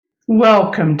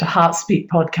Welcome to Heartspeak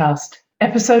Podcast,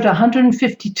 episode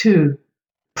 152,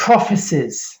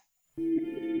 Prophecies.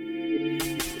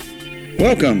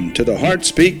 Welcome to the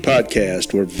Heartspeak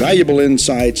Podcast, where valuable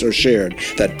insights are shared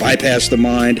that bypass the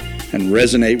mind and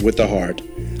resonate with the heart.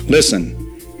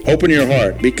 Listen, open your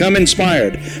heart, become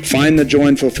inspired, find the joy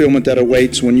and fulfillment that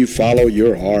awaits when you follow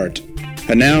your heart.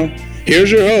 And now, here's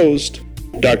your host,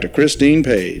 Dr. Christine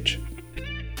Page.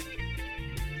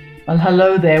 Well,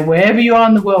 hello there. Wherever you are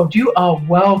in the world, you are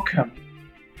welcome.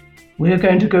 We're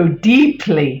going to go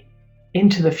deeply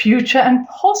into the future and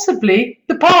possibly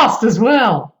the past as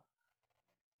well.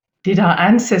 Did our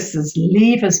ancestors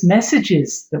leave us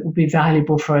messages that will be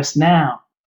valuable for us now?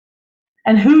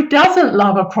 And who doesn't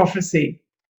love a prophecy?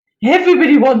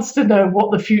 Everybody wants to know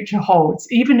what the future holds,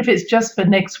 even if it's just for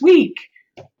next week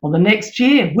or the next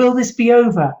year. Will this be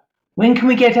over? When can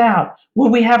we get out? Will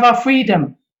we have our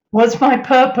freedom? What's my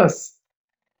purpose?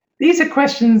 These are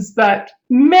questions that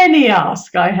many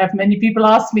ask. I have many people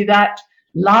ask me that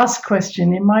last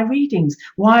question in my readings.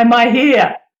 Why am I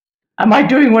here? Am I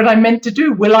doing what I'm meant to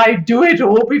do? Will I do it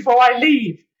all before I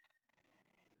leave?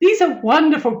 These are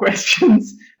wonderful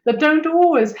questions that don't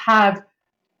always have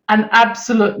an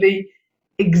absolutely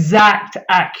exact,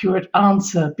 accurate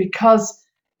answer because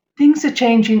things are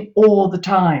changing all the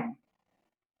time.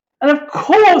 And of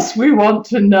course, we want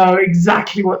to know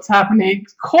exactly what's happening.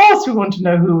 Of course, we want to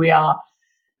know who we are.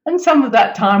 And some of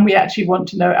that time, we actually want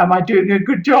to know, am I doing a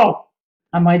good job?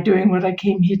 Am I doing what I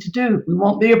came here to do? We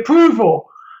want the approval.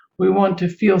 We want to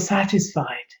feel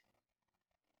satisfied.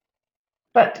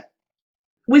 But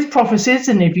with prophecies,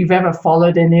 and if you've ever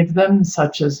followed any of them,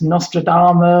 such as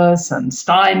Nostradamus and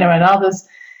Steiner and others,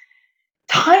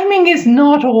 timing is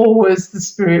not always the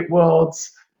spirit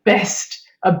world's best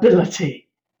ability.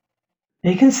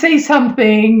 They can say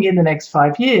something in the next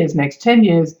 5 years, next 10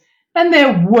 years, and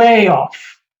they're way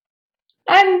off.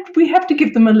 And we have to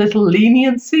give them a little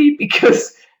leniency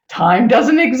because time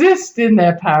doesn't exist in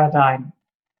their paradigm.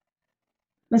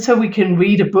 And so we can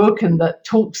read a book and that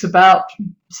talks about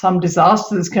some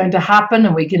disaster that's going to happen,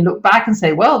 and we can look back and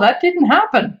say, well, that didn't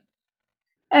happen.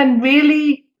 And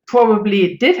really, probably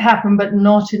it did happen, but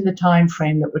not in the time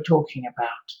frame that we're talking about.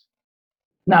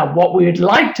 Now, what we would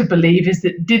like to believe is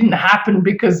that it didn't happen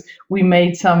because we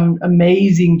made some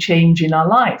amazing change in our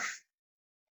life.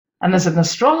 And as an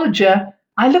astrologer,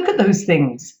 I look at those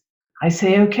things. I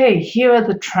say, okay, here are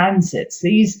the transits.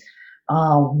 These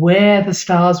are where the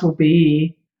stars will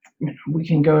be. We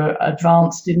can go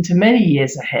advanced into many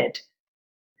years ahead.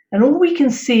 And all we can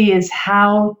see is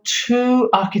how two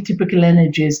archetypical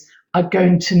energies are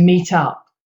going to meet up.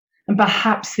 And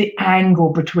perhaps the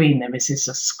angle between them. Is this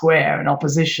a square, an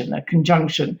opposition, a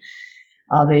conjunction?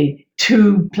 Are they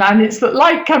two planets that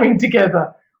like coming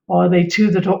together? Or are they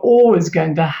two that are always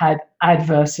going to have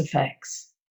adverse effects?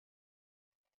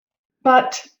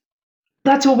 But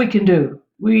that's all we can do.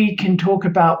 We can talk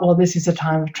about, well, this is a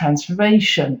time of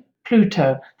transformation,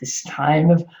 Pluto, this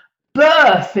time of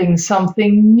birthing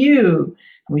something new.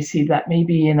 And we see that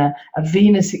maybe in a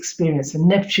Venus experience, a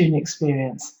Neptune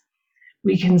experience.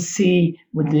 We can see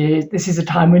this is a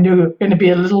time when you're going to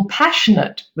be a little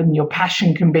passionate, when your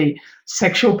passion can be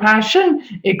sexual passion,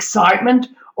 excitement,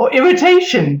 or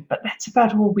irritation. But that's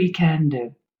about all we can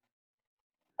do.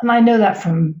 And I know that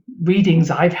from readings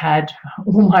I've had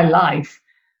all my life,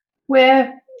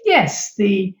 where, yes,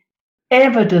 the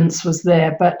evidence was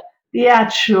there, but the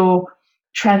actual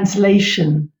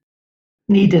translation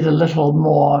needed a little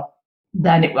more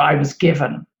than I was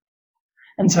given.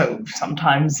 And so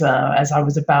sometimes as I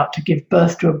was about to give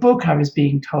birth to a book, I was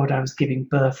being told I was giving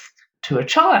birth to a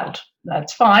child.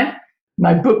 That's fine.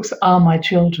 My books are my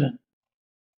children.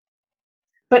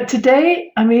 But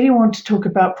today, I really want to talk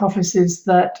about prophecies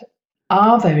that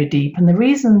are very deep. And the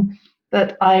reason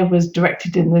that I was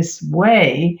directed in this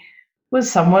way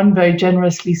was someone very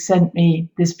generously sent me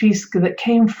this piece that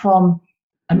came from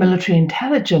a military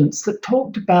intelligence that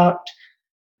talked about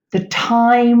the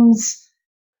times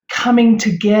coming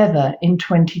together in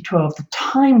 2012, the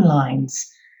timelines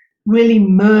really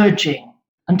merging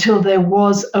until there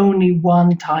was only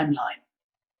one timeline.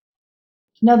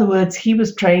 In other words, he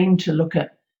was trained to look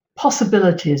at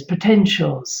possibilities,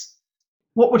 potentials.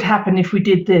 What would happen if we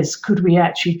did this? Could we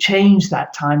actually change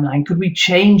that timeline? Could we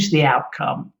change the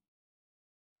outcome?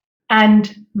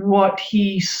 And what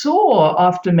he saw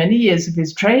after many years of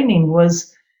his training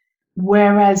was,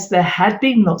 whereas there had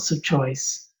been lots of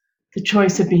choice, the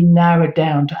choice had been narrowed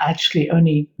down to actually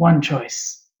only one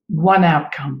choice, one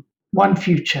outcome, one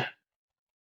future.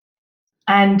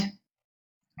 And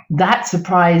that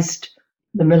surprised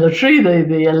the military,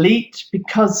 the elite,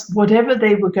 because whatever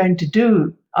they were going to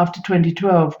do after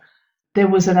 2012 there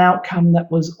was an outcome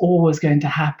that was always going to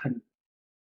happen.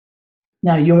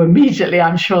 Now, you're immediately,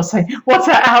 I'm sure, saying, what's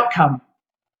that outcome?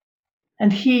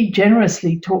 And he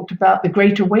generously talked about the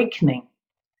Great Awakening,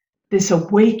 this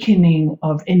awakening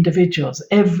of individuals,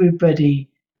 everybody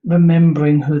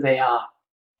remembering who they are.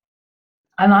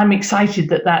 And I'm excited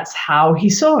that that's how he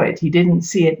saw it. He didn't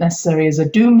see it necessarily as a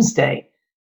doomsday,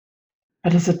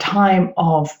 but as a time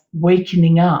of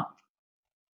wakening up.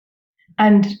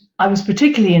 And I was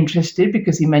particularly interested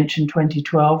because he mentioned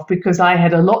 2012, because I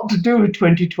had a lot to do with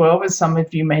 2012, as some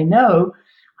of you may know.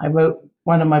 I wrote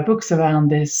one of my books around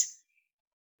this.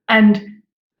 And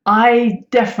I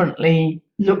definitely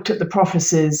looked at the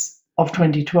prophecies of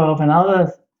 2012 and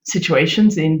other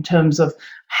situations in terms of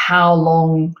how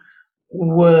long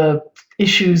were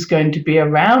issues going to be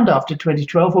around after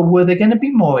 2012, or were there going to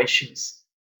be more issues?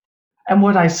 And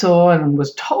what I saw and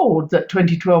was told that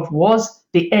 2012 was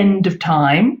the end of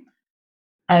time,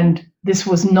 and this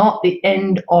was not the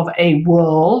end of a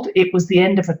world, it was the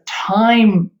end of a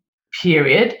time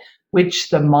period, which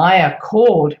the Maya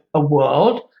called a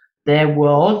world. Their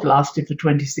world lasted for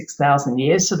 26,000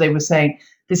 years. So they were saying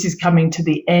this is coming to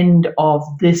the end of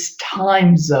this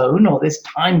time zone or this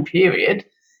time period,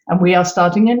 and we are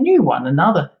starting a new one,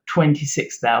 another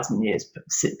 26,000 years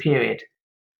period.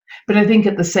 But I think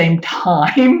at the same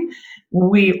time,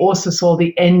 we also saw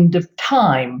the end of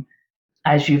time,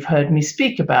 as you've heard me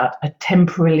speak about, a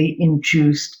temporally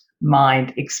induced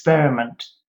mind experiment.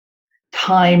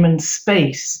 Time and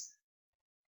space,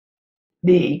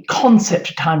 the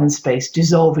concept of time and space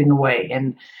dissolving away.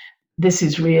 And this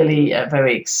is really a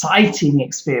very exciting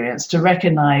experience to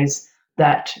recognize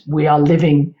that we are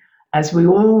living, as we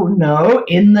all know,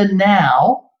 in the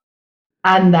now,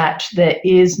 and that there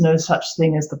is no such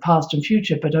thing as the past and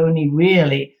future, but only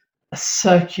really a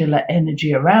circular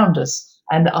energy around us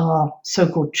and our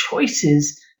so-called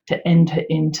choices to enter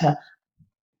into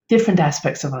different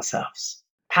aspects of ourselves,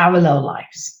 parallel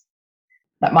lives.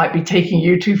 That might be taking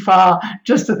you too far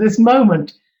just at this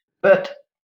moment, but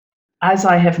as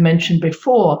I have mentioned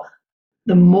before,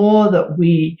 the more that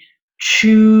we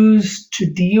choose to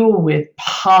deal with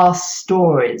past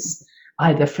stories,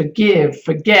 either forgive,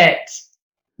 forget,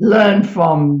 learn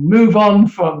from, move on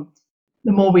from,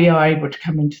 the more we are able to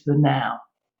come into the now.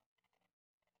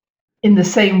 In the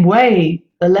same way,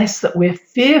 the less that we're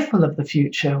fearful of the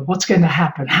future, what's going to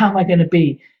happen, how am I going to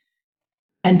be,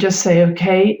 and just say,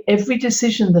 okay, every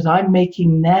decision that I'm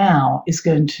making now is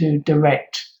going to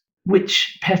direct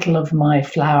which petal of my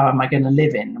flower am I going to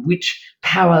live in, which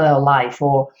parallel life,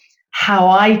 or how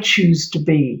I choose to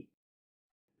be.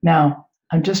 Now,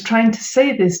 I'm just trying to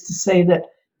say this to say that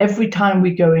every time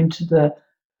we go into the,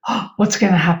 what's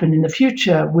going to happen in the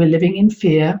future, we're living in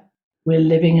fear. We're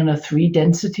living in a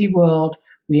 3-density world.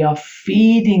 We are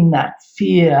feeding that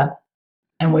fear,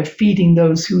 and we're feeding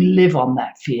those who live on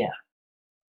that fear.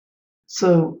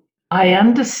 So I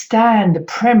understand the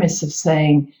premise of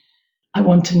saying, I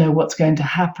want to know what's going to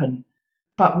happen.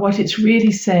 But what it's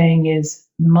really saying is,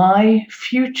 my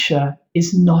future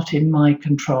is not in my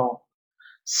control.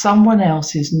 Someone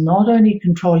else is not only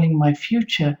controlling my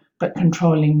future, but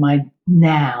controlling my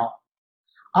now.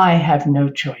 I have no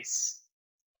choice.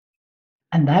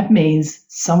 And that means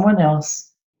someone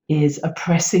else is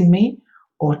oppressing me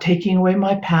or taking away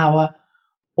my power,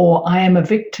 or I am a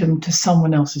victim to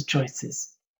someone else's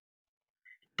choices.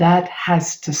 That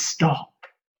has to stop.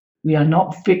 We are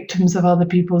not victims of other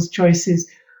people's choices.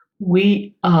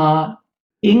 We are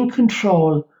in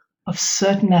control of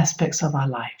certain aspects of our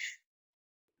life.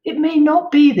 It may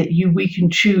not be that we can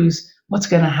choose what's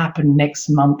going to happen next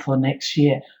month or next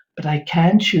year, but I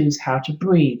can choose how to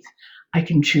breathe. I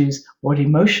can choose what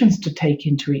emotions to take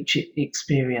into each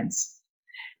experience.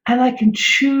 And I can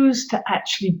choose to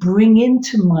actually bring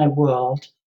into my world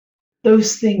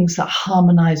those things that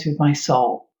harmonize with my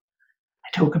soul. I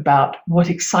talk about what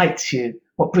excites you,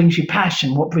 what brings you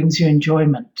passion, what brings you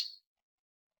enjoyment.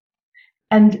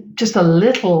 And just a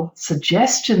little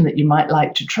suggestion that you might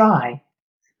like to try,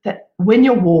 that when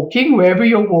you're walking, wherever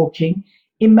you're walking,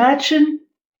 imagine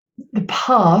the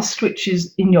past, which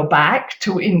is in your back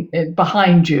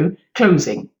behind you,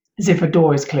 closing, as if a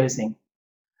door is closing.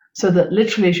 So that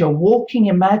literally as you're walking,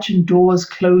 imagine doors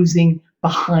closing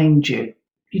behind you.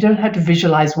 You don't have to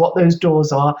visualize what those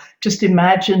doors are. Just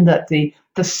imagine that the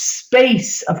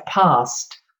space of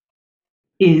past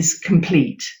is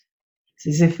complete. It's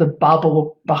as if the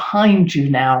bubble behind you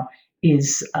now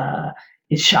is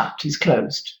shut, is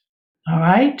closed. All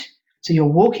right? So you're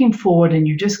walking forward and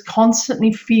you just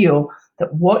constantly feel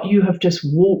that what you have just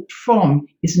walked from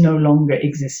is no longer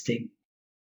existing.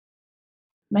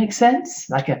 Make sense?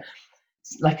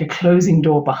 like a closing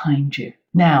door behind you.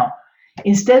 Now,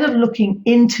 instead of looking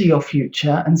into your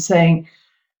future and saying,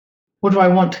 what do I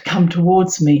want to come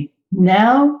towards me?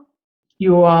 Now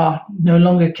you are no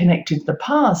longer connected to the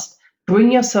past.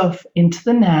 Bring yourself into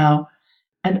the now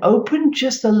and open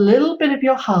just a little bit of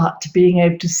your heart to being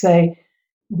able to say,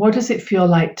 what does it feel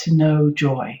like to know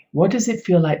joy? What does it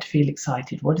feel like to feel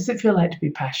excited? What does it feel like to be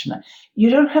passionate? You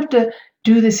don't have to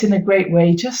do this in a great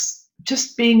way.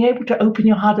 Just being able to open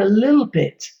your heart a little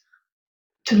bit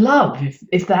to love,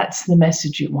 if that's the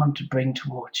message you want to bring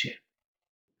towards you.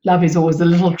 Love is always a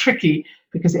little tricky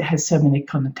because it has so many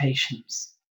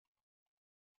connotations.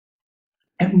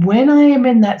 And when I am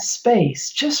in that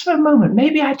space, just for a moment,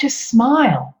 maybe I just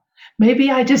smile.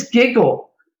 Maybe I just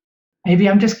giggle. Maybe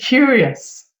I'm just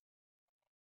curious.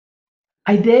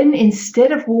 I then,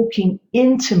 instead of walking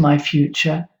into my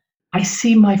future, I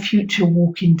see my future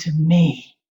walk into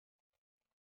me.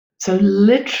 So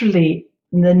literally,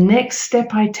 the next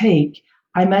step I take,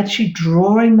 I'm actually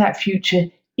drawing that future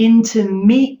in to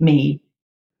meet me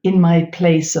in my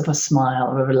place of a smile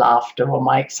or a laughter or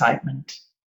my excitement.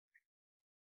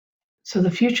 So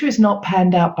the future is not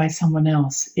panned out by someone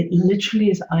else. It literally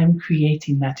is I'm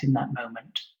creating that in that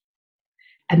moment.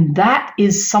 And that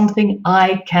is something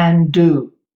I can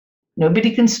do.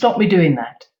 Nobody can stop me doing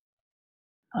that.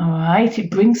 All right,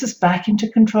 it brings us back into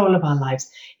control of our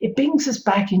lives. It brings us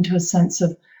back into a sense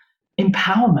of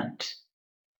empowerment,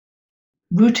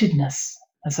 rootedness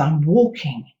as I'm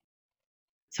walking.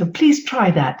 So please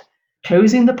try that.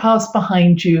 Closing the past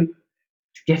behind you,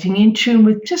 getting in tune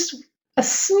with just a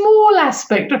small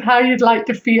aspect of how you'd like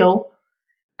to feel,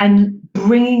 and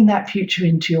bringing that future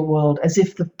into your world as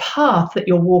if the path that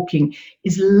you're walking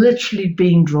is literally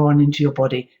being drawn into your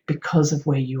body because of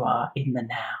where you are in the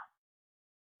now.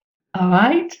 All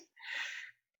right?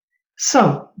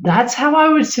 So that's how I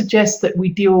would suggest that we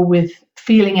deal with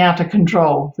feeling out of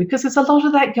control, because there's a lot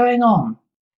of that going on.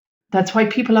 That's why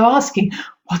people are asking,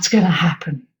 what's going to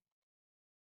happen?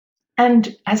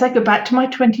 And as I go back to my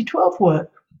 2012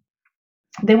 work,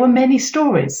 there were many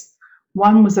stories.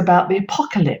 One was about the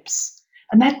apocalypse,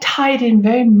 and that tied in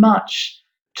very much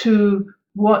to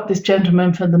what this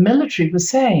gentleman from the military was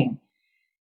saying.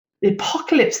 The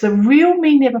apocalypse, the real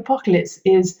meaning of apocalypse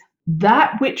is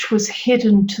that which was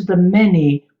hidden to the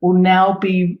many will now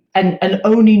be, and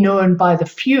only known by the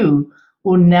few,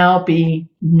 will now be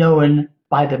known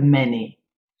by the many.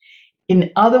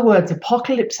 In other words,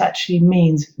 apocalypse actually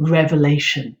means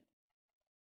revelation,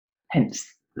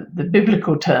 hence the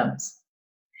biblical terms.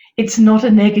 It's not a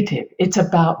negative, it's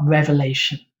about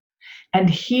revelation. And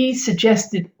he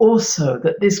suggested also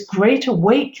that this great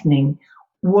awakening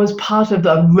was part of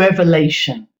the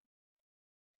revelation.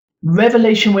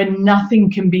 Revelation where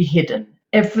nothing can be hidden.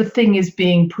 Everything is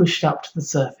being pushed up to the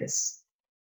surface.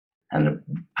 And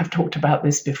I've talked about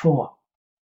this before.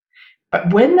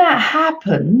 But when that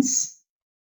happens,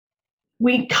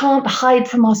 we can't hide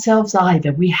from ourselves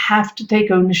either. We have to take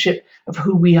ownership of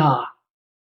who we are.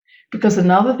 Because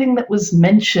another thing that was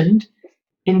mentioned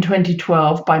in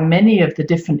 2012 by many of the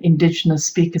different Indigenous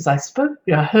speakers I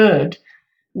heard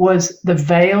was the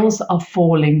veils are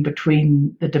falling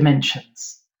between the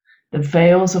dimensions. The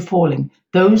veils are falling.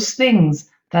 Those things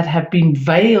that have been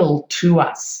veiled to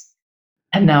us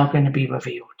are now going to be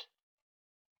revealed.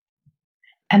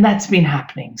 And that's been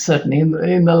happening, certainly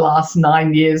in the last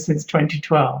 9 years since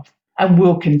 2012, and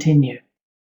will continue.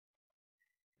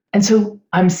 And so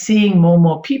I'm seeing more and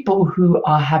more people who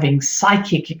are having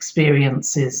psychic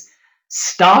experiences,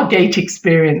 Stargate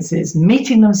experiences,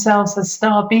 meeting themselves as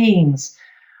star beings,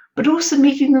 but also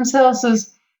meeting themselves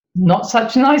as not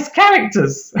such nice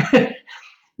characters.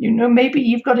 Maybe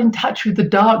you've got in touch with the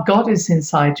dark goddess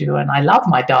inside you, and I love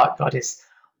my dark goddess,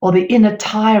 or the inner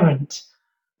tyrant,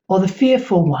 or the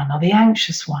fearful one, or the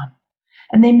anxious one.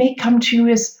 And they may come to you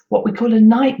as what we call a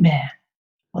nightmare,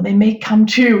 or they may come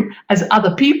to you as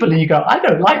other people, and you go, I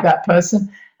don't like that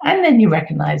person, and then you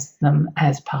recognize them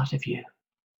as part of you.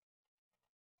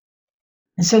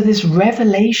 And so this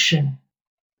revelation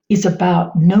is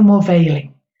about no more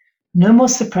veiling, no more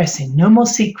suppressing, no more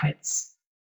secrets.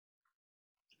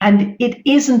 And it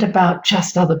isn't about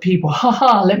just other people. Ha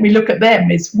ha, let me look at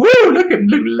them. It's, woo,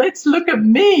 let's look at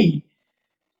me.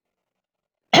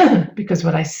 Because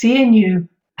what I see in you,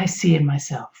 I see in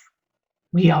myself.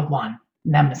 We are one.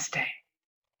 Namaste.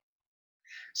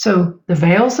 So the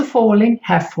veils are falling,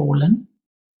 have fallen.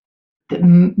 The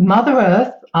Mother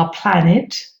Earth, our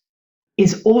planet,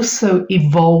 is also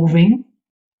evolving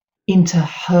into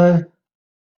her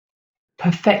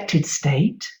perfected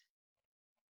state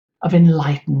of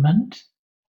enlightenment.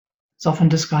 It's often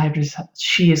described as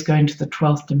she is going to the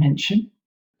 12th dimension.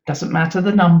 Doesn't matter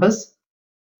the numbers,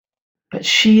 but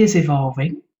she is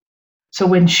evolving. So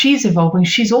when she's evolving,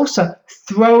 she's also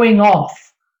throwing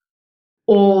off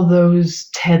all those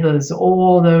tethers,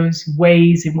 all those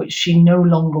ways in which she no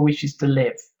longer wishes to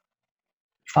live.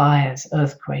 Fires,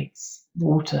 earthquakes,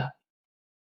 water.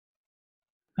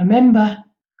 Remember,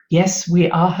 yes, we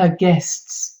are her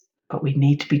guests, but we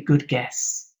need to be good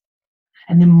guests.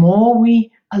 And the more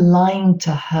we align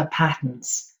to her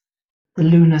patterns, the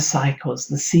lunar cycles,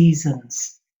 the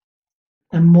seasons,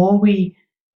 the more we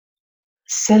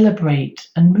celebrate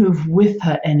and move with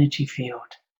her energy field,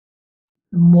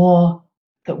 the more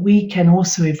that we can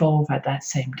also evolve at that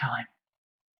same time.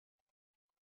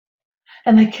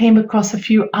 And I came across a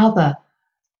few other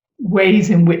ways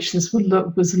in which this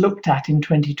was looked at in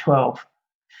 2012.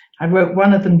 I wrote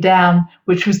one of them down,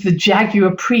 which was the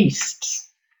Jaguar priests.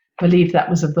 I believe that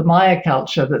was of the Maya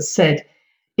culture, that said,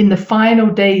 in the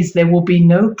final days there will be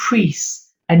no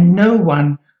priests and no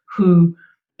one who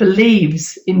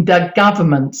believes in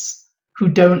governments who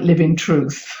don't live in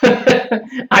truth.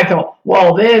 I thought,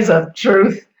 well, there's a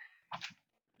truth.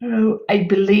 I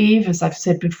believe, as I've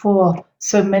said before,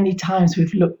 so many times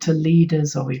we've looked to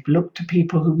leaders or we've looked to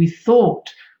people who we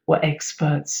thought were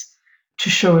experts to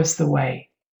show us the way.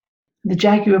 The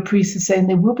Jaguar priests are saying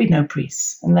there will be no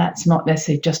priests, and that's not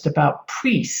necessarily just about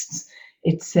priests.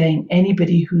 It's saying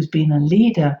anybody who's been a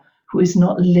leader who is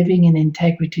not living in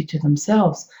integrity to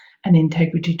themselves and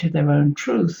integrity to their own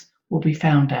truth will be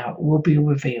found out, will be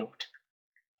revealed.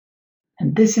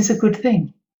 And this is a good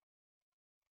thing.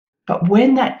 But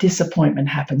when that disappointment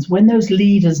happens, when those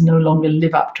leaders no longer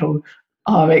live up to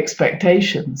our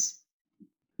expectations,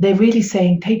 they're really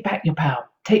saying, take back your power,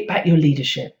 take back your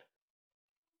leadership.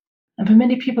 And for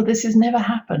many people, this has never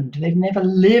happened. They've never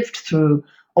lived through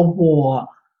a war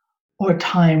or a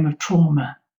time of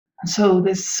trauma. And so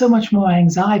there's so much more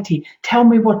anxiety. Tell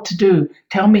me what to do.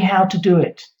 Tell me how to do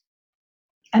it.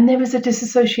 And there is a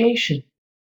disassociation.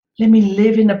 Let me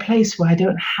live in a place where I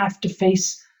don't have to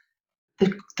face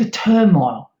the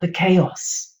turmoil, the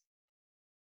chaos.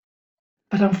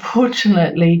 But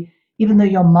unfortunately, even though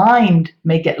your mind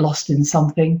may get lost in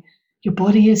something, your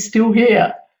body is still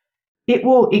here. It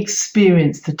will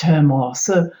experience the turmoil.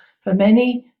 So for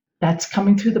many, that's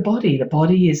coming through the body. The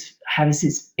body has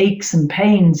its aches and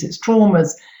pains, its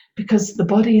traumas, because the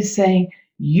body is saying,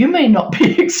 you may not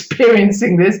be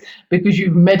experiencing this because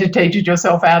you've meditated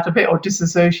yourself out of it or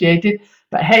disassociated,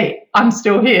 but hey, I'm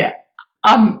still here.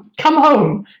 Come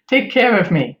home, take care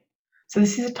of me. So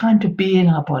this is a time to be in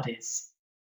our bodies,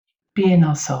 be in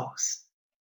our souls.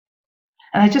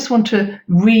 And I just want to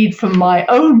read from my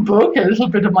own book, a little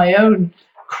bit of my own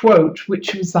quote,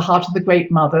 which was The Heart of the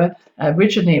Great Mother.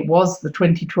 Originally, it was the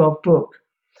 2012 book.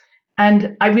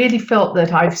 And I really felt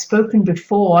that I've spoken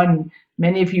before, and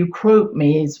many of you quote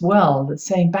me as well, that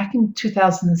saying back in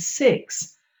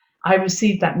 2006, I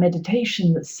received that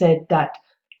meditation that said that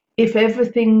if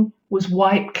everything was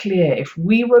wiped clear, if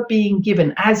we were being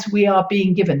given as we are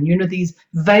being given, these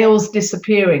veils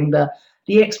disappearing, the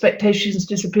expectations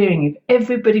disappearing, if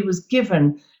everybody was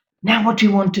given, now what do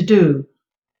you want to do?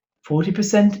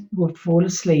 40% would fall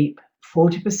asleep,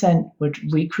 40%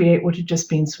 would recreate what had just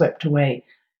been swept away,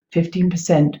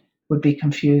 15% would be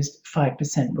confused,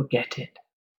 5% would get it.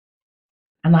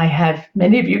 And I have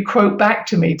many of you quote back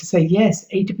to me to say, yes,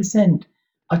 80%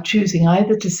 are choosing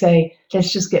either to say,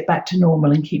 let's just get back to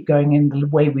normal and keep going in the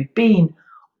way we've been,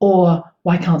 or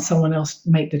why can't someone else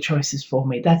make the choices for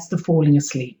me? That's the falling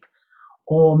asleep.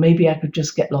 Or maybe I could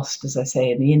just get lost, as I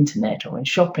say, in the internet or in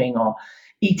shopping or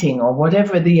eating or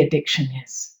whatever the addiction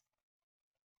is.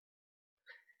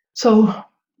 So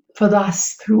for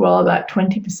us who are that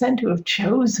 20% who have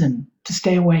chosen to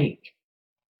stay awake,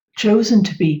 chosen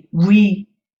to be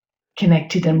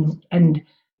reconnected and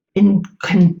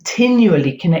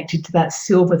continually connected to that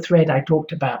silver thread I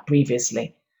talked about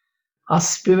previously, our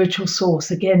spiritual source.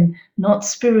 Again, not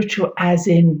spiritual as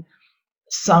in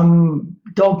some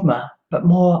dogma, but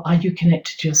more, are you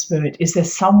connected to your spirit? Is there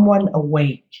someone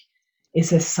awake?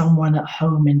 Is there someone at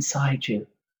home inside you?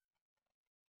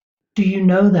 Do you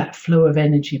know that flow of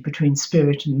energy between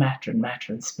spirit and matter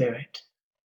and spirit?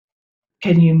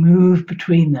 Can you move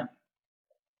between them?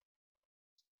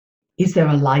 Is there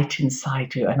a light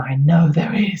inside you? And I know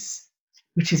there is,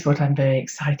 which is what I'm very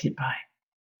excited by.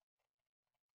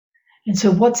 And so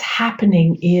what's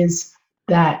happening is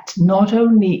that not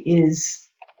only is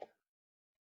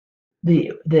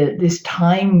this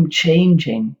time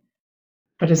changing,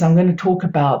 but as I'm going to talk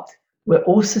about, we're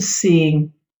also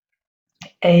seeing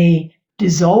a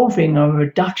dissolving or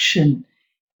reduction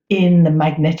in the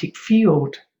magnetic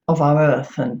field of our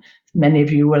Earth. And many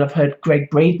of you will have heard Greg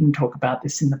Braden talk about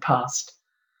this in the past.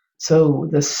 So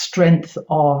the strength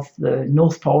of the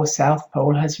North Pole, South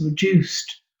Pole has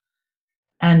reduced.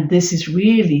 And this is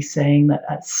really saying that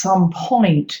at some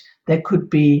point there could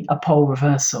be a pole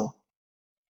reversal.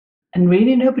 And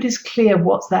really nobody's clear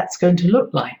what that's going to look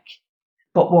like.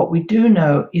 But what we do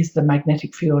know is the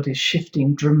magnetic field is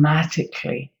shifting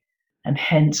dramatically, and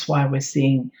hence why we're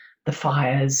seeing the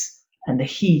fires and the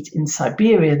heat in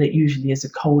Siberia, that usually is a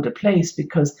colder place,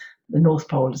 because the North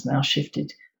Pole has now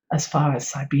shifted as far as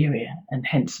Siberia, and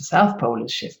hence the South Pole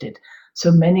has shifted.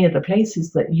 So many of the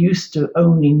places that used to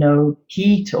only know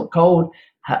heat or cold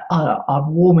are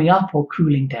warming up or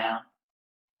cooling down.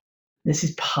 This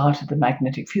is part of the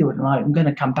magnetic field, and I'm going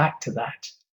to come back to that.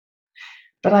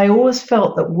 But I always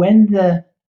felt that when the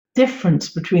difference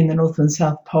between the North and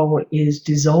South Pole is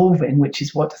dissolving, which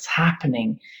is what is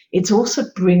happening, it's also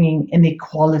bringing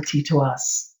inequality to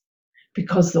us.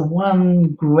 Because the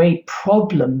one great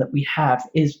problem that we have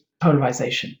is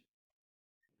polarization.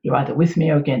 You're either with me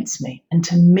or against me. And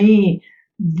to me,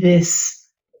 this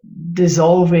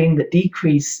dissolving, the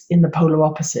decrease in the polar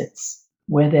opposites,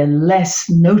 where they're less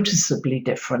noticeably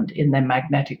different in their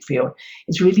magnetic field,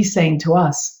 is really saying to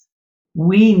us,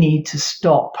 we need to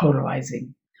stop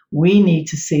polarizing. We need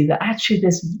to see that actually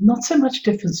there's not so much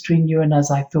difference between you and us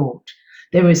as I thought.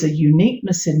 There is a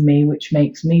uniqueness in me which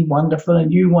makes me wonderful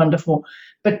and you wonderful.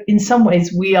 But in some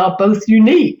ways, we are both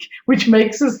unique, which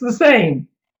makes us the same.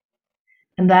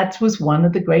 And that was one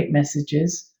of the great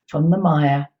messages from the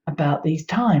Maya about these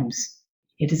times.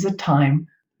 It is a time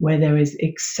where there is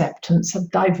acceptance of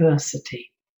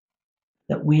diversity,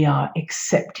 that we are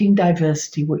accepting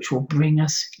diversity, which will bring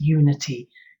us unity.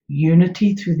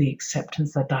 Unity through the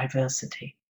acceptance of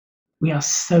diversity. We are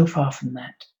so far from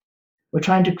that. We're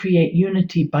trying to create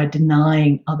unity by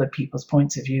denying other people's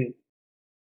points of view.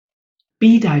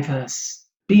 Be diverse,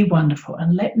 be wonderful,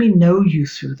 and let me know you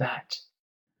through that.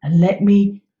 And let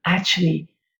me actually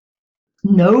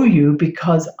know you,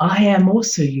 because I am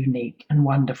also unique and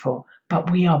wonderful,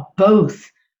 but we are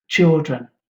both children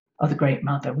of the Great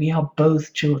Mother. We are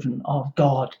both children of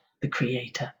God, the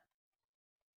Creator,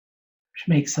 which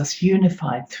makes us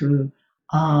unified through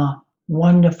our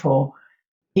wonderful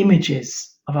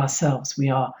images of ourselves. We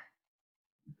are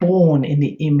born in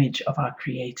the image of our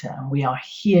Creator, and we are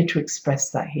here to express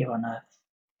that here on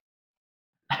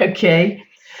Earth. Okay,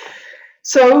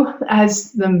 so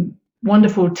as the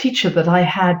wonderful teacher that I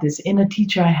had, this inner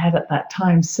teacher I had at that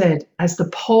time, said, as the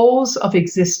poles of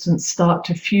existence start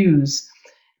to fuse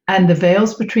and the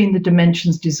veils between the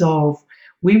dimensions dissolve,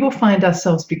 we will find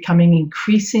ourselves becoming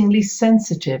increasingly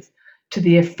sensitive to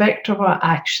the effect of our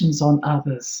actions on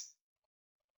others.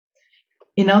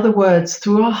 In other words,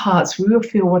 through our hearts, we will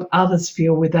feel what others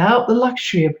feel without the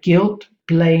luxury of guilt,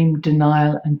 blame,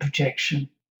 denial, and projection.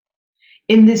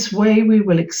 In this way, we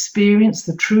will experience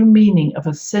the true meaning of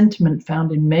a sentiment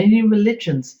found in many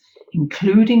religions,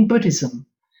 including Buddhism,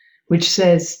 which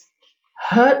says,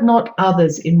 hurt not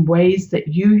others in ways that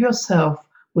you yourself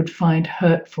would find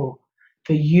hurtful,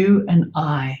 for you and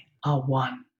I are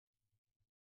one.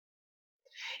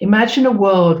 Imagine a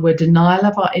world where denial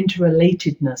of our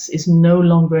interrelatedness is no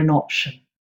longer an option.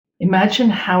 Imagine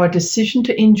how a decision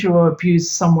to injure or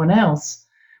abuse someone else,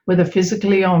 whether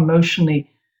physically or emotionally,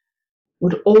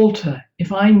 would alter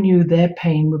if I knew their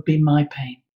pain would be my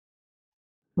pain.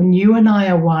 When you and I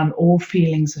are one, all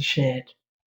feelings are shared.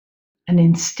 And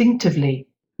instinctively,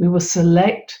 we will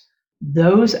select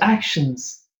those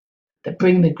actions that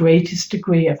bring the greatest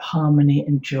degree of harmony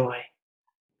and joy.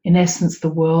 In essence, the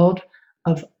world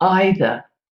of ether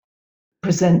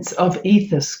presents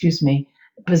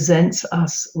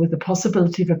us with the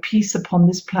possibility of a peace upon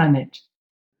this planet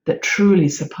that truly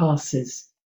surpasses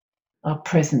our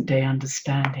present day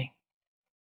understanding.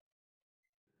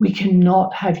 We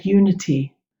cannot have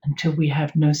unity until we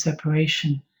have no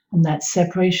separation, and that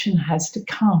separation has to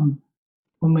come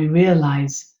when we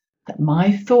realize that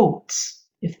my thoughts,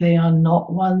 if they are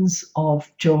not ones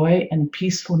of joy and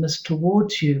peacefulness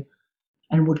towards you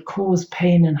and would cause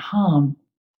pain and harm,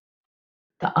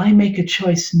 that I make a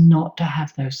choice not to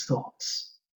have those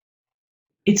thoughts.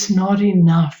 It's not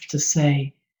enough to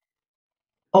say,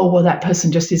 oh, well, that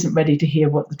person just isn't ready to hear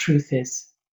what the truth is.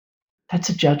 That's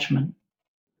a judgment.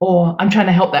 Or I'm trying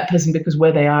to help that person because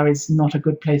where they are is not a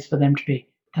good place for them to be.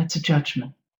 That's a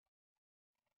judgment.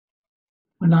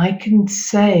 When I can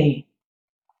say,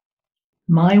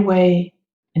 my way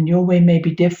and your way may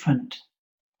be different,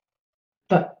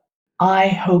 but I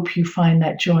hope you find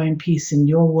that joy and peace in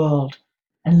your world,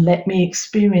 and let me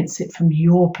experience it from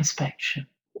your perspective,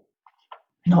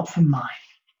 not from mine.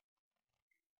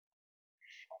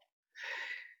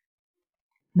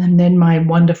 And then my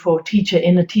wonderful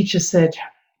inner teacher said,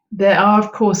 there are,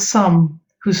 of course, some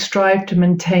who strive to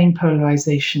maintain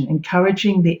polarization,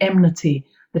 encouraging the enmity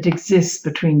that exists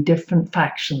between different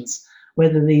factions,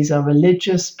 whether these are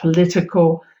religious,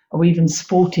 political, or even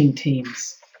sporting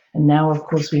teams. And now, of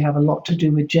course, we have a lot to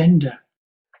do with gender.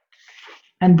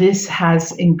 And this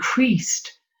has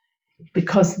increased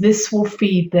because this will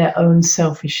feed their own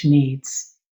selfish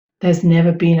needs. There's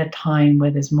never been a time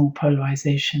where there's more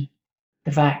polarization.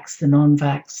 The vax, the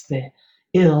non-vax, the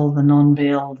ill, the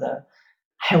non-ill, the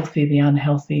healthy, the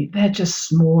unhealthy, they're just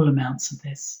small amounts of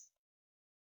this.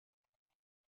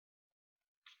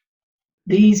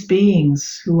 These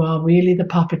beings who are really the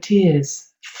puppeteers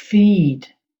feed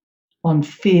on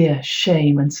fear,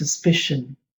 shame, and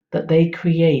suspicion that they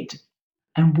create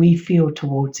and we feel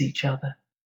towards each other,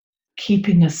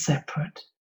 keeping us separate,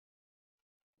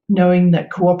 knowing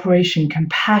that cooperation,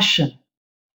 compassion,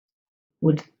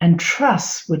 and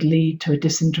trust would lead to a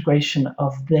disintegration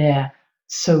of their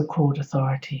so-called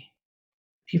authority.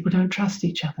 People don't trust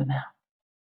each other now.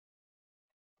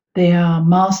 They are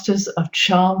masters of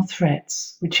charm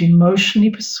threats which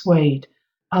emotionally persuade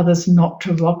others not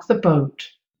to rock the boat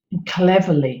and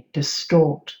cleverly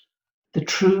distort the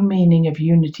true meaning of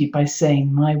unity by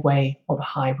saying my way or the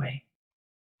highway.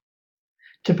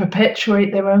 To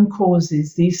perpetuate their own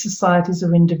causes, these societies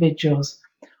or individuals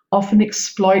often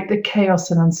exploit the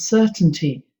chaos and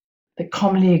uncertainty that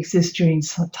commonly exist during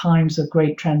times of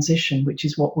great transition, which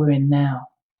is what we're in now.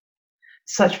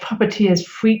 Such puppeteers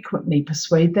frequently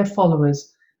persuade their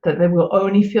followers that they will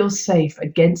only feel safe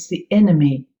against the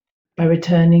enemy by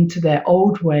returning to their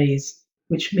old ways,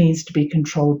 which means to be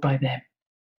controlled by them.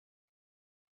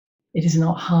 It is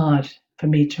not hard for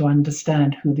me to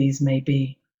understand who these may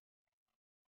be.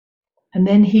 And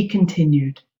then he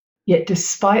continued, yet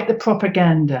despite the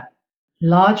propaganda,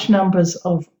 large numbers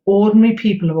of ordinary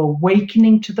people are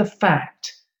awakening to the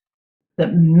fact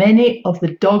that many of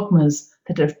the dogmas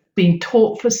that have been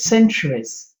taught for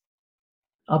centuries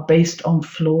are based on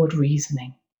flawed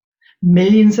reasoning.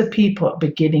 Millions of people are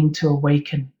beginning to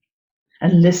awaken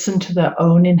and listen to their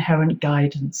own inherent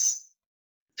guidance.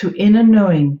 Through inner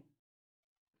knowing,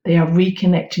 they are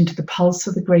reconnecting to the pulse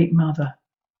of the Great Mother,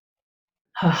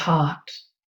 her heart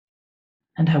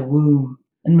and her womb,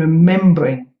 and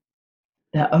remembering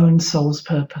their own soul's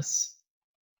purpose,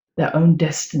 their own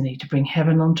destiny to bring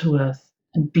heaven onto earth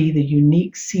and be the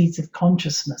unique seeds of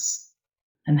consciousness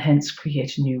and hence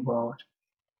create a new world.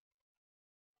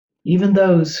 Even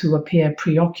those who appear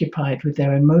preoccupied with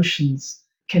their emotions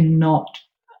cannot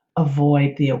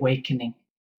avoid the awakening.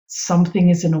 Something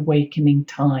is an awakening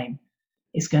time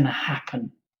is going to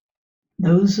happen.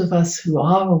 Those of us who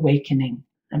are awakening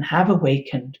and have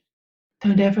awakened,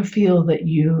 don't ever feel that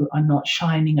you are not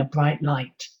shining a bright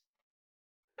light,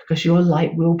 because your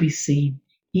light will be seen,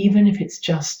 even if it's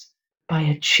just by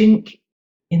a chink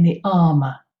in the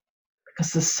armor,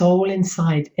 because the soul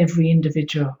inside every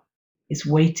individual is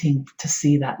waiting to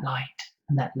see that light,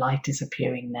 and that light is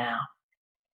appearing now.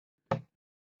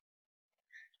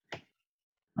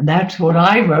 And that's what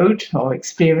I wrote or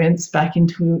experienced back in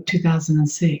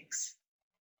 2006.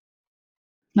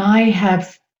 Now I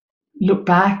have looked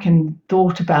back and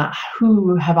thought about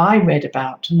who have I read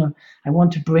about, and I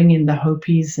want to bring in the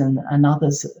Hopis and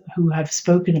others who have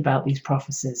spoken about these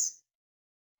prophecies.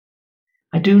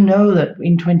 I do know that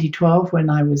in 2012, when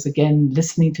I was again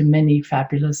listening to many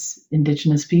fabulous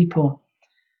Indigenous people,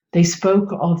 they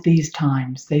spoke of these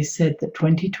times. They said that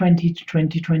 2020 to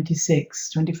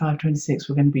 2026, 25, 26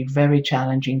 were going to be very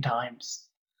challenging times.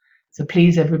 So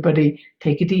please, everybody,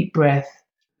 take a deep breath.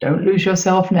 Don't lose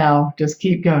yourself now. Just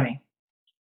keep going.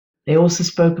 They also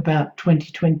spoke about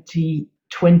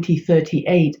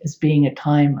 2038 as being a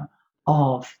time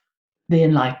of the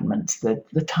Enlightenment,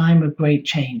 the time of great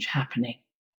change happening.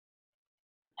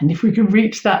 And if we can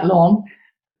reach that long,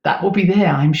 that will be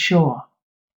there, I'm sure.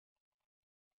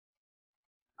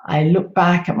 I look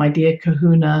back at my dear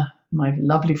Kahuna, my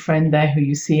lovely friend there who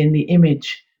you see in the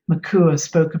image. Makua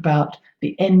spoke about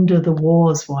the end of the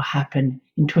wars will happen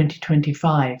in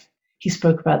 2025. He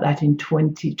spoke about that in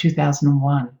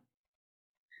 2001.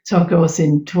 So of course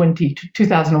in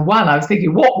 2001, I was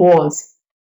thinking, what wars?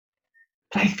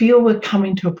 But I feel we're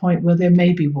coming to a point where there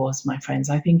may be wars, my friends.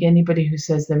 I think anybody who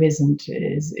says there isn't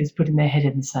is putting their head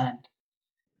in the sand.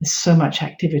 There's so much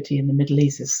activity in the Middle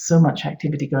East. There's so much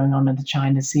activity going on in the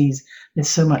China Seas. There's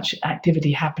so much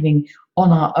activity happening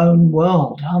on our own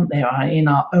world, aren't there? In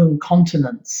our own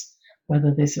continents,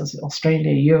 whether this is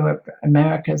Australia, Europe,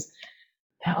 Americas.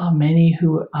 There are many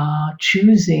who are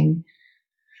choosing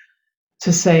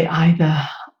to say either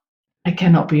I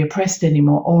cannot be oppressed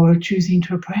anymore, or choosing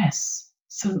to oppress.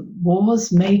 So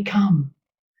wars may come,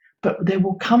 but there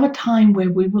will come a time where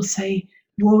we will say,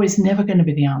 war is never going to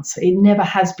be the answer. It never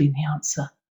has been the answer.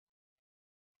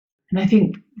 And I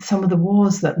think some of the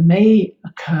wars that may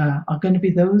occur are going to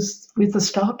be those with the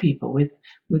star people, with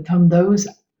those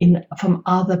from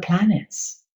other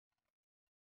planets.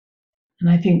 And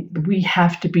I think we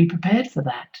have to be prepared for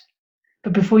that.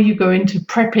 But before you go into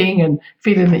prepping and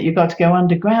feeling that you've got to go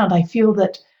underground, I feel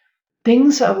that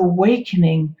things are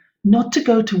awakening, not to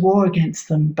go to war against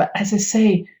them, but as I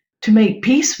say, to make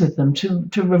peace with them,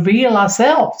 to reveal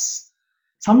ourselves.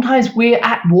 Sometimes we're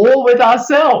at war with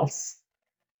ourselves.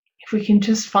 If we can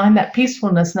just find that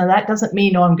peacefulness, now that doesn't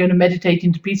mean, I'm going to meditate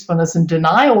into peacefulness and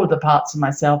deny all the parts of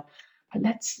myself, but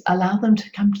let's allow them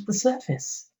to come to the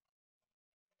surface.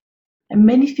 And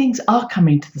many things are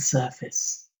coming to the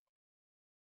surface.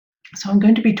 So I'm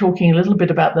going to be talking a little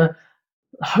bit about the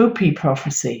Hopi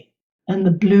prophecy and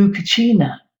the blue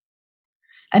Kachina.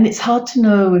 And it's hard to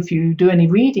know if you do any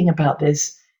reading about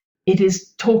this. It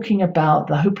is talking about,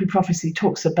 the Hopi prophecy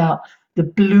talks about the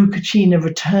blue Kachina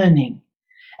returning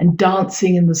and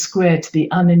dancing in the square to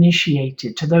the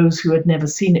uninitiated, to those who had never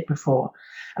seen it before,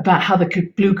 about how the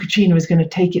blue Kachina is going to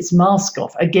take its mask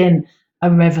off. Again, a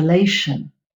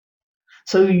revelation.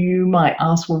 So you might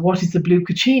ask, well, what is the blue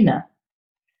Kachina?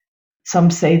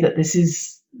 Some say that this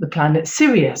is the planet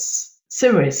Sirius,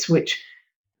 which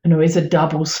is a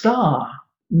double star,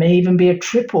 may even be a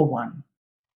triple one.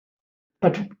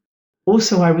 But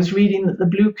also I was reading that the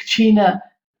blue Kachina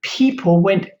people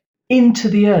went into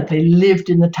the earth. They lived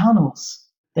in the tunnels.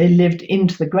 They lived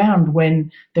into the ground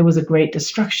when there was a great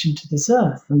destruction to this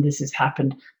earth. And this has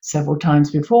happened several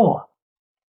times before.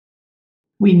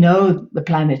 We know the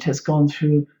planet has gone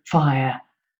through fire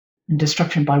and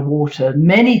destruction by water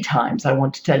many times. I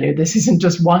want to tell you, this isn't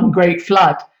just one great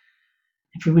flood.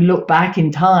 If we look back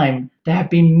in time, there have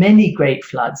been many great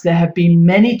floods. There have been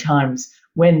many times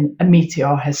when a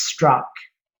meteor has struck.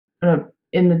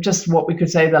 In just what we could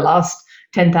say the last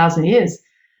 10,000 years,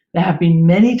 there have been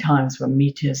many times when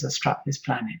meteors have struck this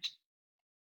planet.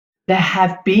 There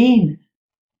have been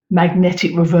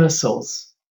magnetic reversals.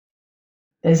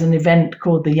 There's an event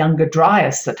called the Younger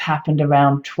Dryas that happened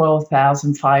around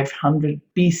 12,500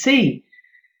 BC.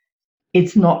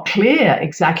 It's not clear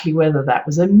exactly whether that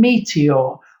was a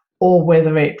meteor or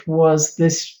whether it was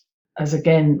this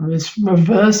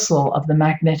reversal of the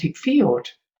magnetic field.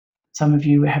 Some of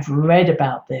you have read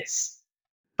about this.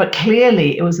 But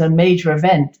clearly it was a major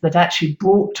event that actually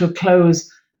brought to a close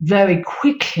very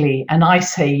quickly an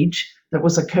ice age that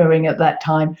was occurring at that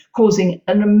time, causing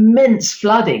an immense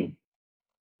flooding.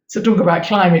 So talk about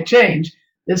climate change.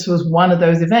 This was one of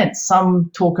those events.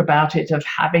 Some talk about it of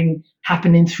having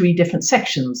happened in 3 different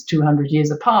sections, 200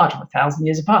 years apart or 1,000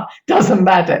 years apart. Doesn't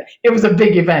matter. It was a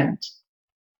big event.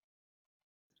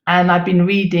 And I've been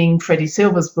reading Freddie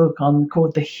Silver's book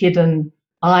called The Hidden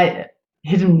Lands.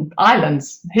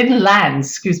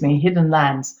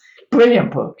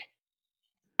 Brilliant book.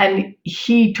 And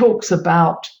he talks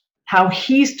about how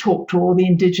he's talked to all the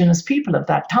indigenous people of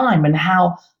that time and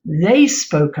how they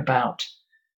spoke about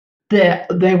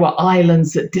there were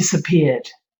islands that disappeared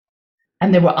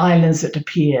and there were islands that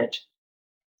appeared.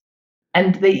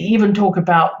 And they even talk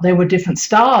about there were different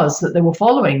stars that they were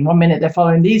following. One minute they're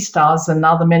following these stars,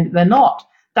 another minute they're not.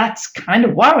 That's kind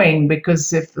of worrying,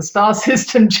 because if the star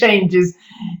system changes,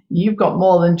 you've got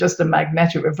more than just a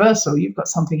magnetic reversal. You've got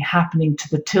something happening to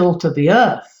the tilt of the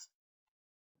Earth.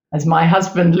 As my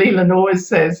husband Leland always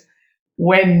says,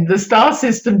 when the star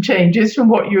system changes from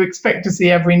what you expect to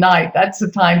see every night, that's the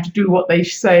time to do what they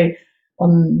say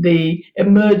on the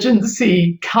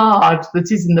emergency card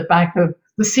that is in the back of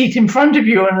the seat in front of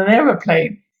you on an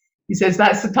aeroplane. He says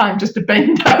that's the time just to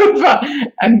bend over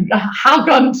and hug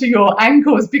onto your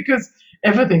ankles, because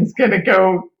everything's going to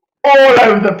go all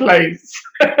over the place.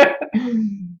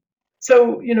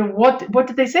 So, what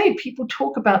did they say? People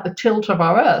talk about the tilt of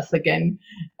our Earth, again,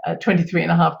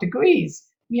 23.5 degrees.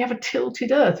 We have a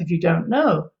tilted Earth, if you don't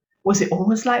know. Was it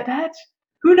always like that?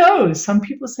 Who knows? Some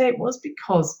people say it was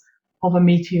because of a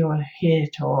meteor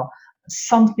hit or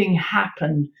something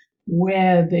happened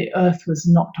where the Earth was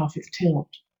knocked off its tilt.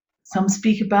 Some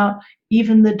speak about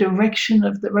even the direction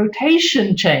of the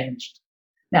rotation changed.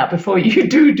 Now, before you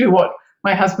do what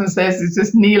my husband says is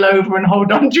just kneel over and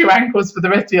hold on to your ankles for the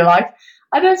rest of your life,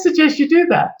 I don't suggest you do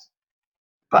that.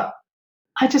 But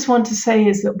I just want to say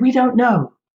is that we don't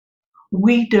know.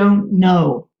 We don't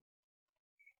know.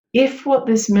 If what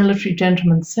this military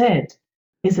gentleman said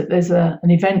is that there's an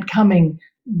event coming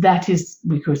that is,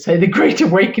 we could say, the Great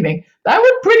Awakening, that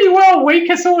would pretty well wake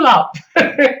us all up.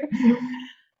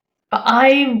 But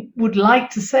I would like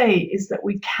to say is that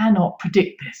we cannot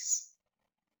predict this.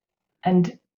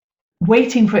 And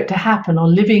waiting for it to happen or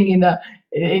living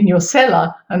in your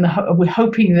cellar and we're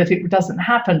hoping that it doesn't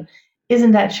happen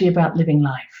isn't actually about living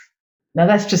life. Now,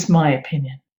 that's just my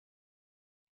opinion.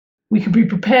 We can be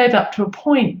prepared up to a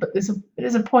point, but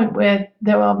there's a point where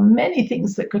there are many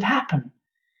things that could happen.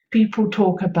 People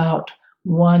talk about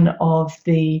one of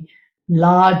the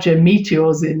larger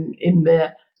meteors in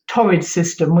the Torrid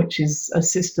system, which is a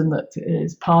system that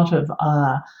is part of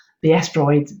the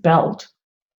asteroid belt.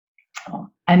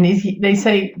 And they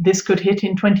say this could hit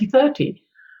in 2030.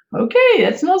 Okay,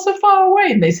 that's not so far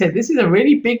away. And they say this is a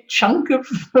really big chunk of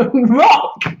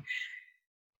rock.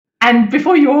 And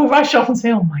before you all rush off and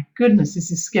say, oh my goodness, this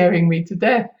is scaring me to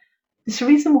death. It's the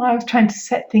reason why I was trying to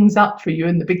set things up for you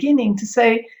in the beginning to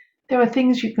say there are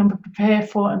things you can prepare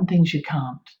for and things you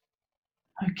can't.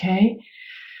 Okay?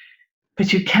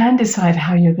 But you can decide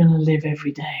how you're going to live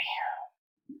every day.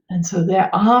 And so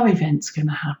there are events going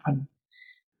to happen.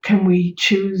 Can we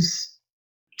choose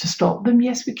to stop them?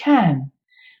 Yes, we can.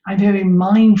 I'm very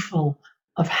mindful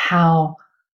of how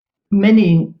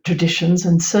many traditions,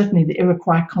 and certainly the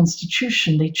Iroquois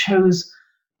Constitution, they chose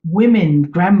women,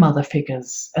 grandmother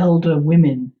figures, elder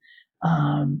women,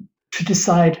 to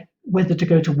decide whether to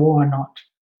go to war or not.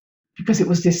 Because it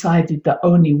was decided that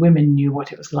only women knew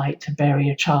what it was like to bury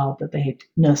a child that they had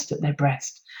nursed at their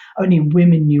breast. Only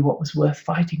women knew what was worth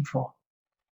fighting for.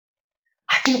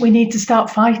 I think we need to start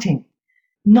fighting,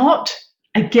 not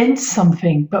against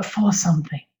something, but for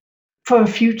something, for a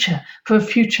future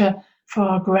for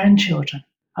our grandchildren,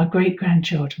 our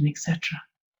great-grandchildren, etc.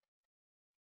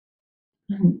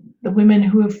 And the women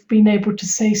who have been able to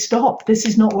say, stop, this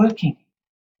is not working.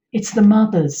 It's the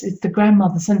mothers, it's the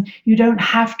grandmothers, and you don't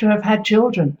have to have had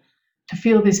children to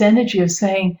feel this energy of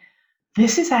saying,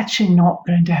 this is actually not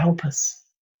going to help us.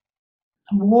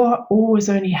 And war always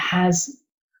only has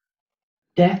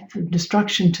death and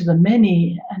destruction to the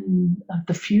many and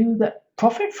the few that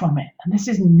profit from it. And this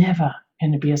is never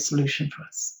going to be a solution for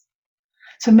us.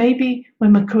 So maybe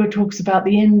when Makua talks about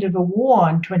the end of a war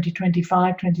in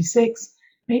 2025, 26,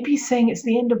 maybe he's saying it's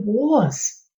the end of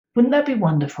wars. Wouldn't that be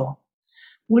wonderful?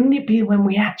 Wouldn't it be when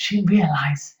we actually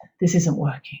realize this isn't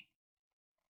working?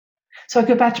 So I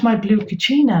go back to my blue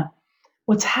kachina.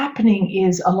 What's happening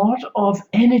is a lot of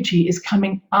energy is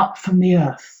coming up from the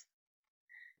earth.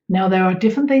 Now, there are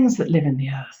different things that live in the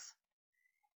earth.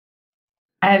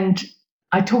 And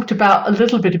I talked about a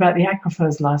little bit about the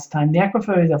aquifers last time. The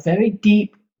aquifers are very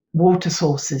deep water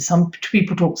sources. Some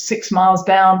people talk 6 miles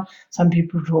down, some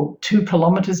people talk 2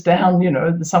 kilometers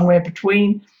down, somewhere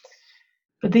between.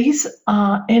 But these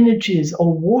are energies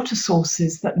or water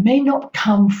sources that may not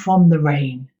come from the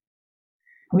rain.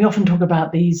 We often talk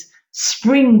about these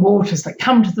spring waters that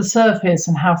come to the surface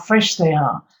and how fresh they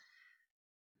are.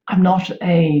 I'm not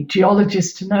a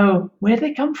geologist to know where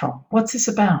they come from. What's this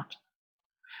about?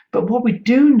 But what we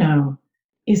do know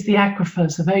is the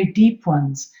aquifers, the very deep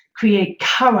ones, create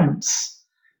currents.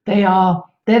 They're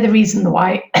the reason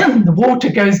why the water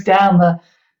goes down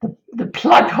the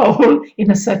plug hole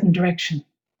in a certain direction.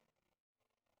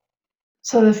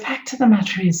 So the fact of the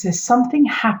matter is there's something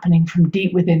happening from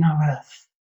deep within our earth.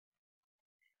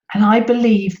 And I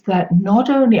believe that not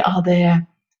only are there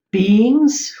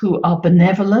beings who are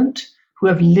benevolent, who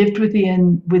have lived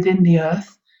within the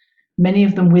earth, many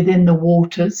of them within the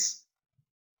waters,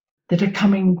 that are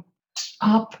coming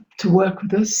up to work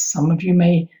with us. Some of you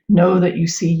may know that you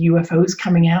see UFOs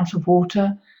coming out of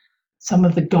water. Some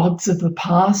of the gods of the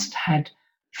past had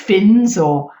fins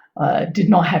or did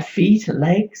not have feet or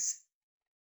legs.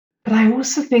 But I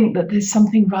also think that there's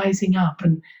something rising up,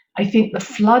 and I think the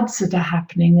floods that are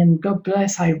happening, and God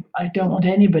bless, I don't want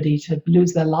anybody to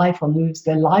lose their life or lose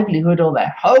their livelihood or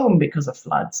their home because of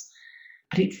floods.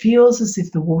 But it feels as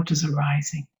if the waters are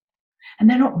rising. And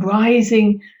they're not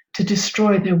rising to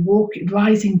destroy, they're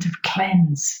rising to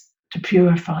cleanse, to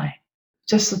purify,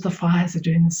 just as the fires are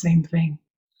doing the same thing.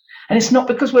 And it's not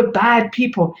because we're bad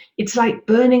people. It's like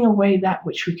burning away that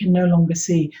which we can no longer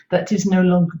see, that is no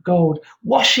longer gold,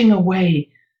 washing away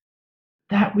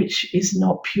that which is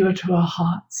not pure to our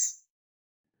hearts.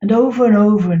 And over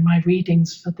in my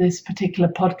readings for this particular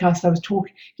podcast, I was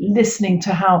listening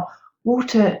to how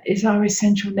water is our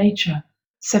essential nature.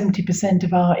 70%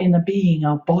 of our inner being,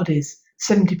 our bodies,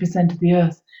 70% of the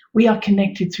earth. We are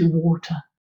connected through water.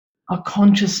 Our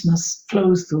consciousness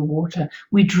flows through water.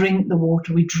 We drink the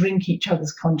water. We drink each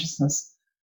other's consciousness.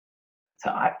 So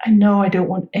I know I don't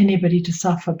want anybody to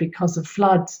suffer because of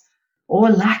floods or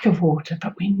lack of water,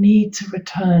 but we need to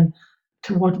return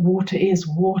to what water is.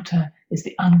 Water is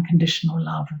the unconditional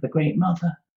love of the Great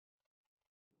Mother.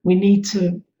 We need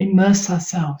to immerse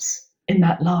ourselves in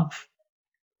that love.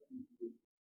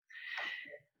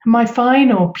 My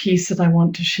final piece that I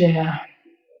want to share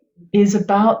is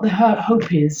about the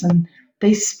Hopis, and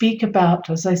they speak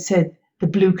about, as I said, the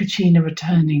blue Kachina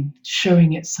returning,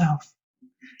 showing itself.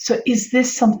 So is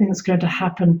this something that's going to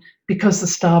happen because the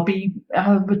star being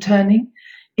returning?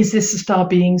 Is this the star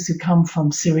beings who come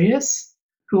from Sirius,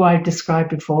 who I've described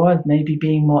before as maybe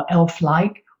being more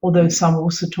elf-like, although some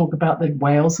also talk about the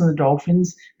whales and the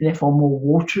dolphins, therefore more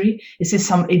watery? Is this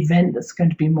some event that's going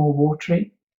to be more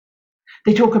watery?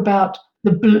 They talk about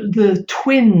the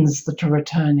twins that are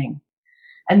returning.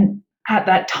 And at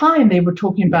that time, they were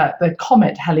talking about the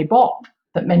comet Hale-Bopp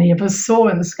that many of us saw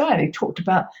in the sky. They talked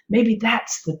about maybe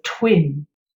that's the twin.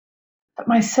 But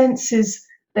my sense is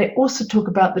they also talk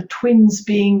about the twins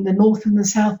being the North and the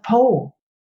South Pole.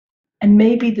 And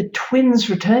maybe the twins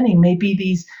returning, maybe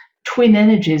these twin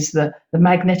energies, the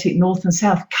magnetic North and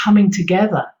South coming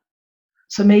together.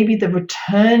 So maybe the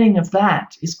returning of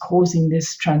that is causing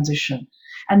this transition,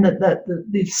 and that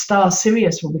the star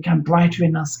Sirius will become brighter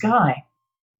in our sky.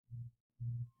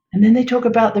 And then they talk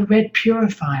about the red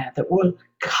purifier that will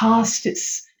cast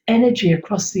its energy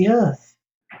across the earth.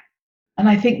 And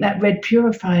I think that red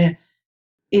purifier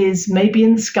is maybe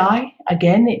in the sky.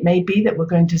 Again, it may be that we're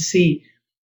going to see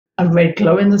a red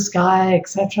glow in the sky,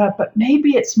 etc. But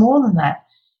maybe it's more than that.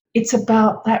 It's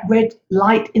about that red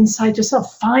light inside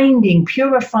yourself, finding,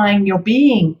 purifying your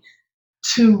being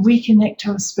to reconnect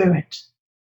to a spirit.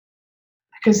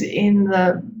 Because in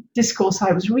the discourse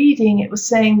I was reading, it was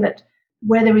saying that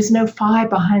where there is no fire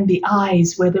behind the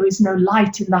eyes, where there is no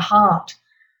light in the heart,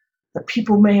 that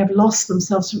people may have lost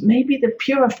themselves. Maybe the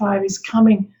purifier is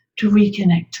coming to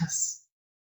reconnect us.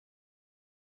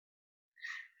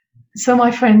 So,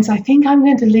 my friends, I think I'm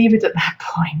going to leave it at that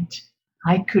point.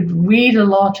 I could read a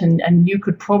lot, and you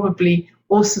could probably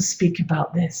also speak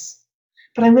about this.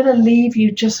 But I'm going to leave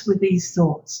you just with these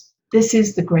thoughts. This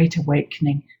is the Great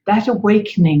Awakening. That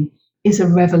awakening is a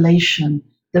revelation.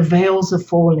 The veils are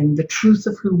falling. The truth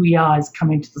of who we are is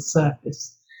coming to the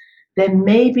surface. There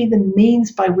may be the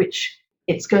means by which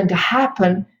it's going to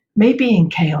happen, maybe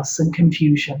in chaos and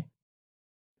confusion.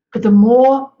 But the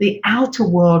more the outer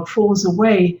world falls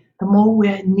away, the more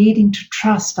we're needing to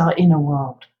trust our inner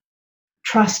world.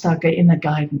 Trust our inner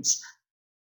guidance.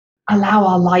 Allow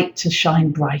our light to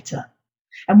shine brighter.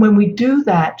 And when we do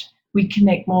that, we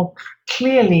connect more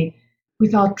clearly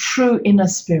with our true inner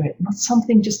spirit, not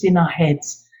something just in our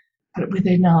heads, but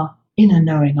within our inner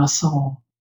knowing, our soul.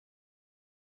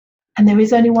 And there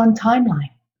is only one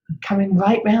timeline. I'm coming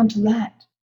right round to that.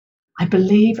 I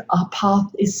believe our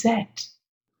path is set.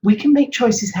 We can make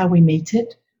choices how we meet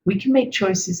it. We can make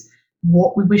choices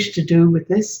what we wish to do with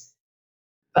this.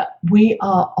 But we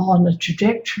are on a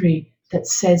trajectory that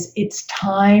says it's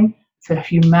time for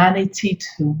humanity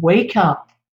to wake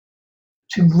up,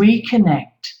 to reconnect.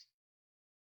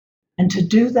 And to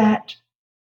do that,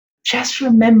 just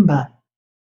remember,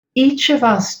 each of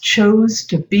us chose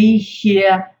to be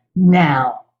here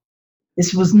now.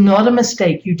 This was not a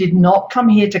mistake. You did not come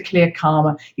here to clear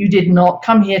karma. You did not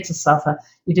come here to suffer.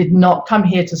 You did not come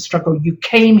here to struggle. You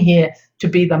came here to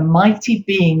be the mighty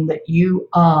being that you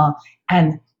are.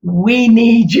 And we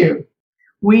need you.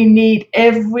 We need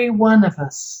every one of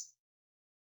us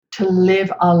to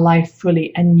live our life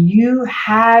fully. And you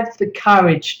have the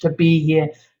courage to be here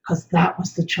because that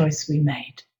was the choice we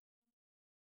made.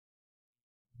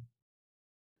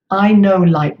 I know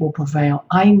light will prevail.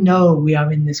 I know we are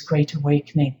in this great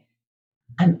awakening.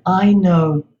 And I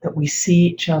know that we see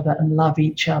each other and love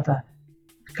each other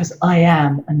because I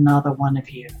am another one of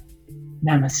you.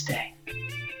 Namaste.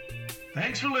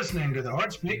 Thanks for listening to the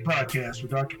HeartSpeak podcast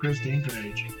with Dr. Christine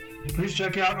Page. Please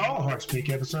check out all HeartSpeak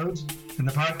episodes in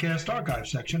the podcast archive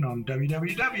section on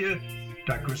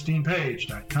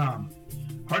www.christinepage.com.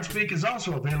 HeartSpeak is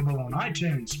also available on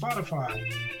iTunes,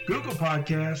 Spotify, Google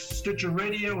Podcasts, Stitcher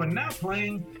Radio, and now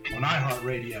playing on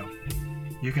iHeartRadio.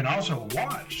 You can also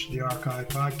watch the archive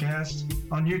podcasts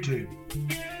on YouTube.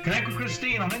 Connect with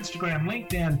Christine on Instagram,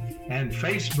 LinkedIn, and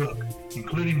Facebook,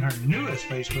 including her newest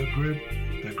Facebook group,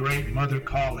 The Great Mother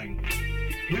Calling.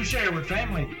 Do share with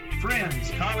family, friends,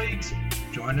 colleagues.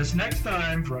 Join us next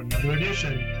time for another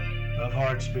edition of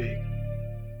HeartSpeak.